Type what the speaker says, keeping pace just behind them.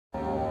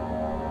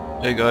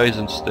Hey guys,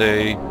 and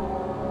today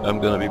I'm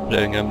gonna be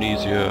playing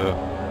Amnesia.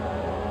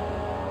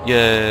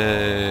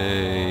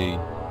 Yay!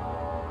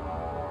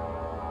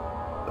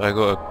 I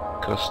got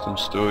a custom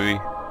story.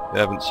 I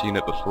haven't seen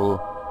it before,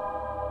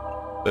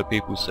 but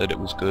people said it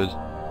was good.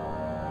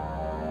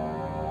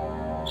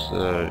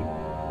 So,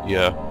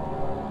 yeah.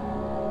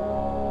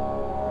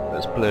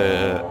 Let's play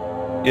it.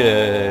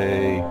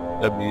 Yay!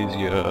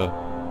 Amnesia.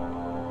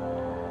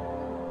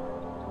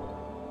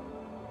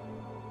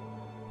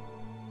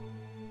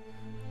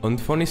 On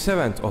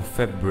 27th of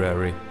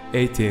February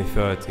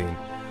 1813,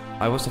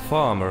 I was a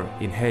farmer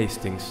in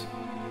Hastings.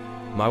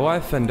 My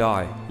wife and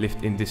I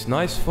lived in this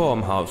nice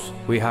farmhouse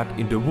we had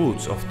in the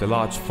woods of the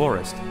large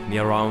forest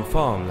near our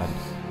farmland.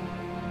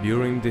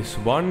 During this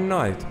one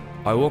night,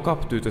 I woke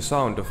up to the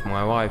sound of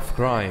my wife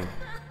crying.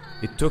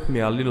 It took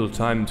me a little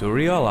time to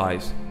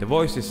realize the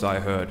voices I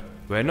heard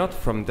were not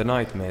from the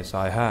nightmares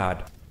I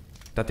had,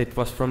 that it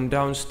was from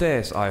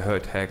downstairs I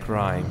heard her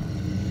crying.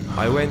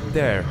 I went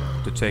there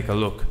to take a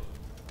look.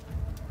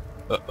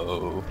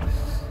 Uh-oh.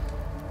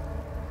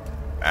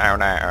 Ow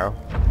now.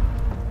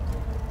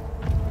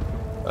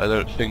 I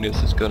don't think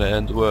this is gonna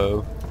end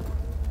well.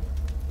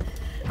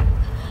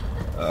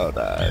 Oh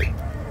no.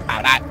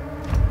 Oh no.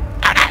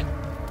 Oh no.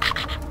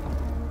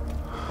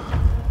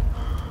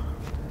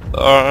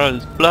 Oh,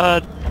 there's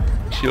blood.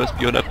 She must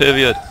be on her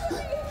period.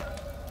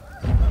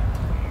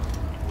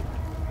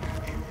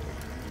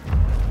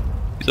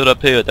 She's on her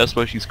period, that's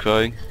why she's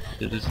crying.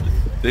 It is a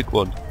big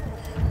one.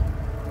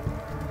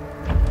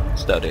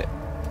 Start it.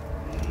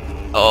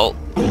 Oh.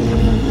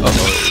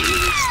 Uh-oh.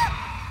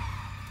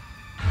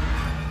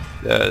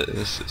 Yeah,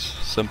 this is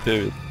some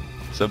period.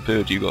 Some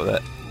period you got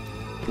that.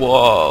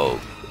 Whoa!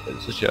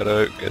 It's a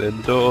shadow. Get in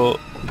the door.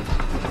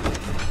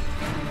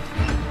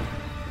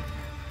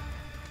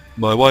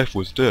 My wife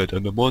was dead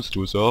and the monster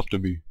was after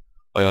me.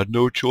 I had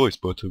no choice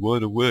but to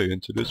run away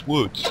into this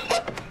woods.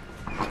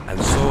 And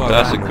so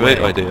That's a great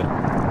idea.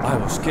 I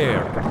was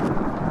scared.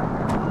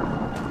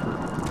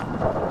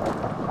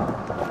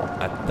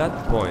 At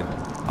that point,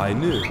 I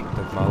knew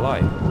that my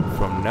life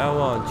from now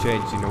on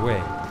changed in a way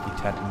it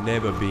had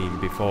never been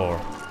before.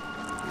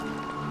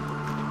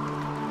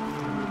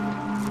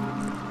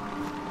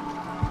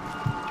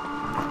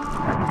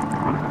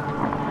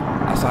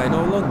 As I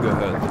no longer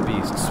heard the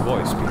beast's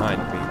voice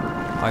behind me,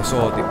 I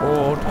saw the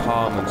old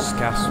Harmon's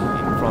castle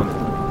in front of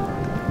me.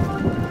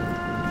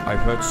 I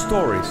heard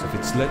stories of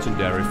its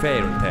legendary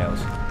fairy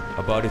tales,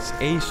 about its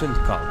ancient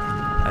cult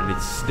and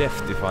its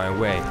death-defying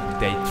way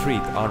they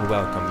treat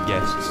unwelcome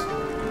guests.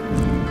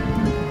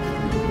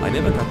 I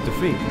never got to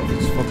think of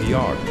its foggy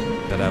yard,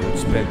 that I would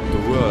spend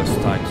the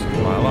worst times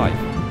of my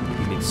life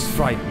in its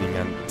frightening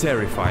and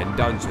terrifying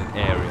dungeon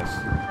areas.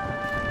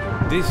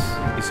 This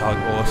is how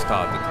it all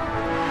started.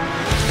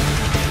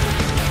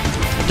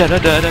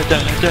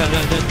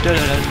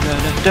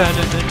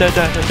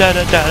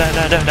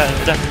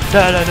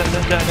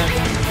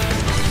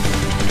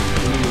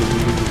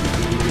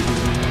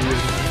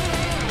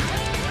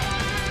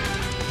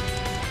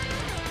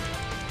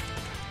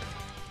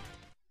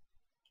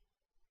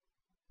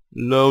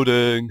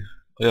 Loading.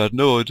 I had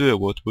no idea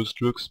what was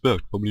to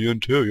expect from the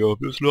interior of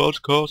this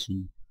large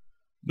castle.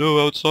 No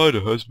outsider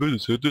has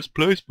visited this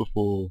place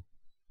before.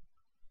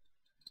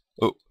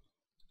 Oh,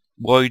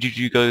 why did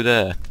you go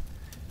there?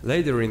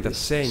 Later in that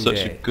same Such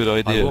day, a good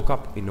idea. I woke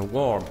up in a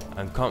warm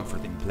and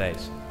comforting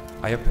place.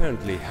 I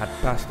apparently had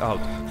passed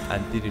out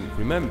and didn't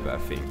remember a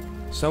thing.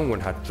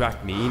 Someone had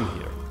dragged me in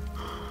here.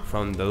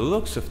 From the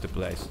looks of the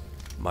place,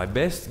 my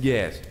best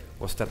guess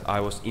was that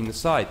I was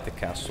inside the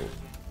castle.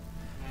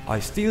 I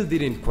still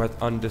didn't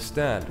quite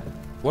understand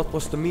what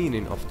was the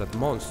meaning of that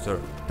monster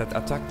that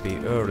attacked me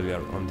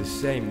earlier on this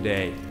same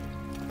day.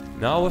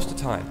 Now was the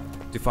time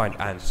to find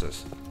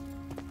answers.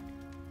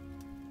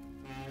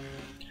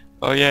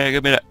 Oh yeah,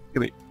 give me that.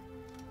 Give me.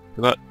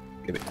 Come on.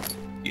 Give me.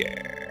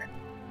 Yeah.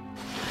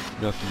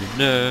 Nothing to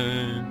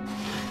know.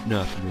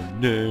 Nothing to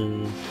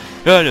know.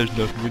 Yeah, there's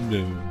nothing to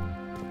know.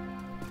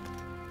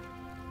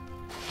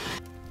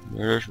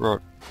 There's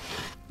road.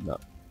 No.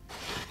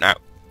 No.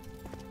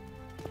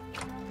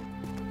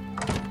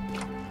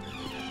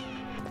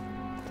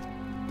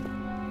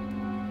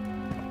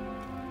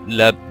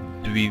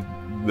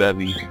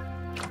 Library.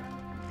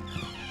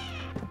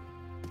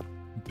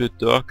 Bit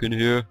dark in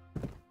here.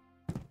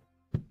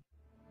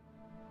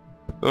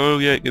 Oh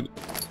yeah, give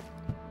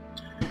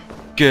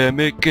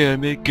me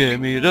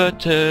the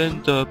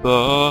tender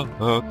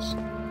box.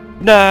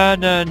 Na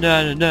na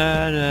na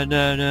na na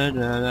na na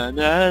na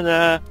na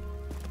na.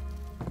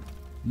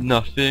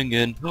 Nothing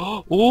in.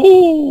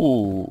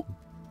 Ooh.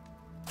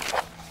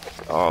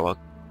 Oh,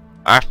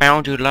 I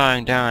found you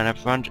lying down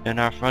in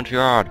our front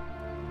yard.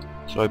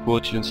 So I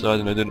brought you inside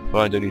and I didn't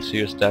find any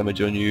serious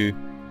damage on you.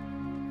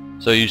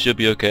 So you should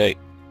be okay.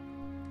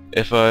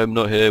 If I'm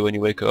not here when you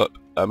wake up,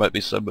 I might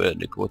be somewhere in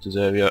the quarters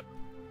area.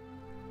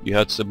 You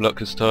had some luck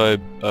this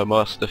time.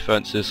 Master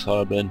Francis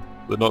Harmon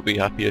would not be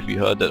happy if he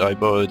heard that I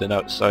borrowed an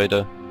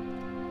outsider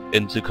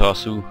into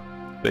castle,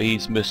 but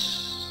he's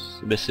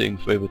missing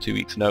for over 2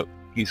 weeks now.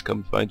 He's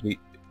come find me.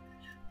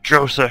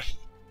 Joseph!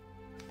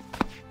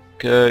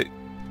 Okay,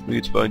 we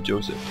need to find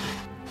Joseph.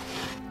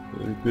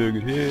 Any big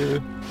in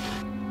here?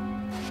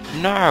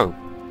 No!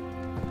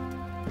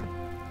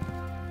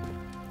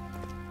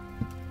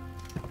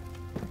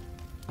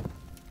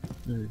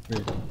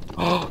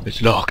 Oh,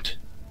 it's locked!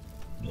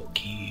 No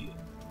key.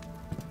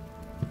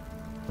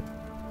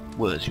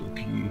 Where's your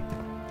key?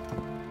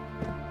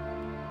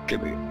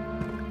 Give me it.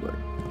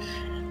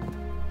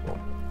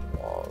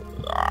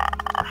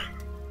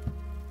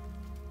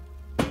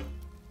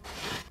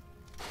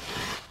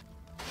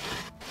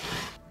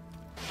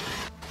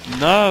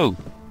 No!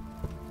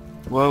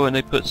 Why when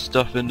they put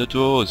stuff in the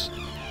drawers?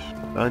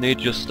 I need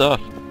your stuff.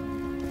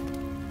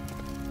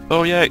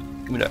 Oh yeah,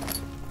 give me that.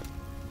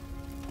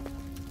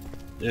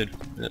 Yeah,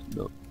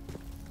 no.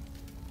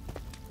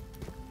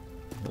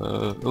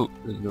 Oh,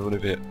 there's no one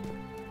over here.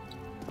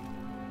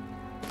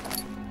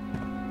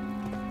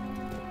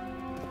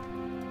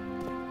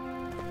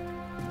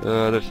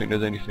 I don't think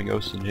there's anything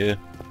else in here.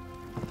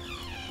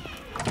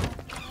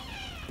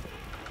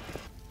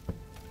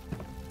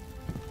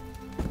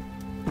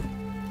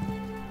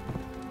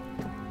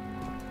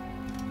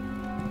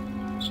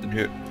 What's in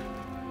here?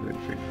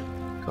 Anything?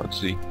 Can't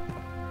see.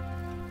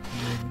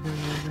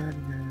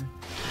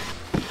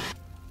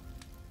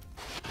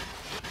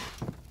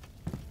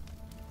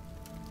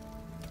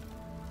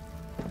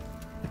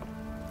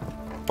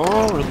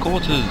 Oh, the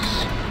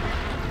quarters!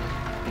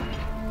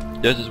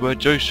 This is where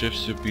Joseph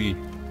should be,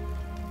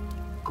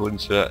 according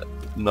to that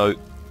note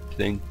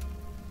thing.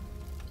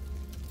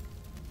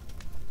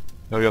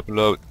 Hurry up and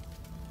load.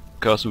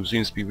 Castle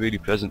seems to be a really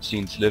pleasant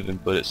scene to live in,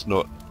 but it's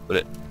not.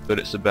 But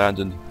it's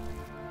abandoned.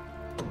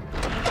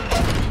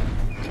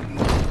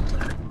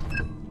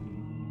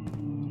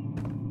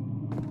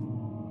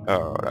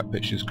 Oh, that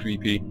picture's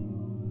creepy.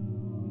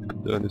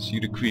 Come down and see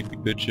the creepy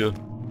picture.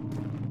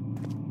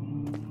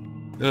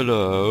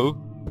 Hello.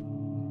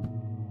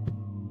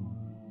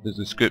 The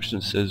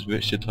description says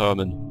Richard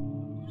Harmon.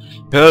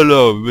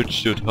 Hello,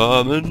 Richard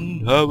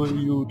Harmon. How are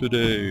you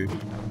today?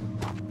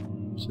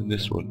 What's in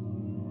this one?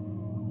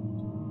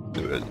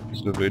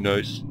 It's not very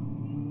nice.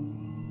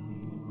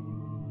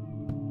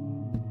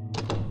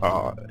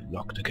 Ah,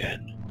 locked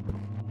again.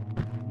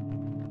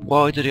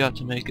 Why did he have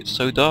to make it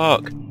so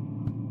dark?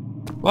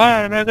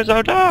 Why did he make it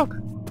so dark?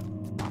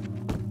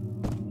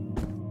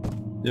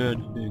 Is there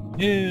anything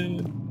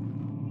here?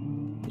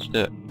 What's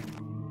that?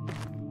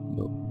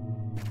 No.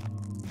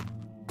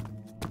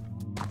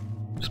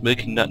 What's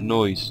making that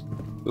noise?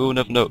 Oh,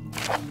 another note.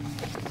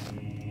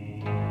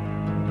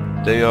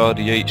 They are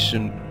the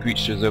ancient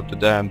creatures of the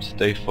damned.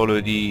 They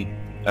follow the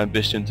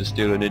ambition to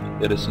steal an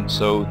innocent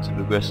soul to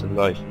the rest of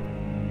life.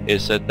 It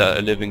is said that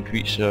a living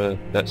creature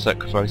that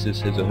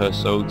sacrifices his or her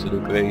soul to the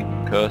grey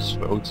curse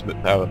for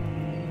ultimate power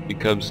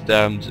becomes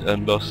damned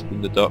and lost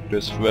in the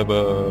darkness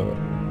forever.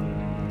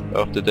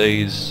 After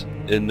days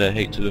in their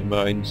hatred of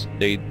minds,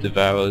 they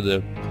devour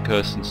the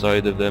curse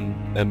inside of them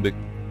and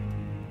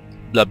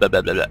blah blah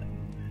blah blah blah.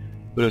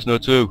 But it's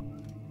not true.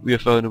 We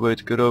have found a way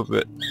to get over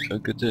it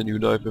and continue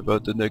life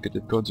without the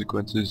negative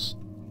consequences.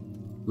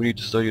 We need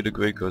to study the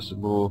grey curse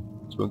some more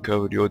to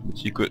uncover the ultimate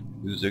secret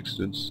of its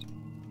existence.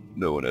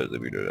 No one has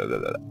ever known. Blah, blah,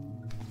 blah.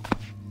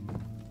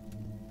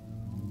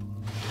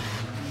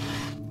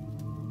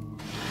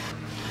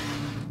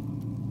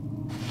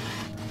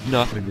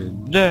 Nothing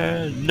in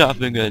there,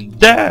 nothing in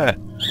there!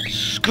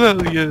 Screw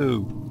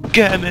you!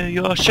 Give me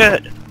your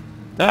shit!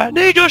 I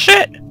need your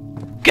shit!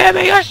 Give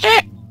me your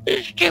shit!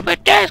 You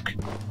stupid desk!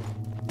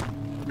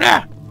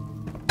 Nah!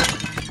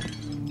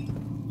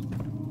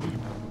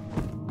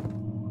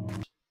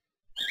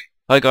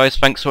 Hi guys,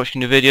 thanks for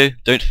watching the video.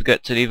 Don't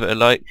forget to leave it a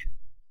like,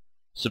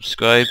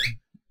 subscribe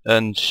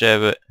and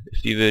share it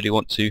if you really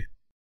want to.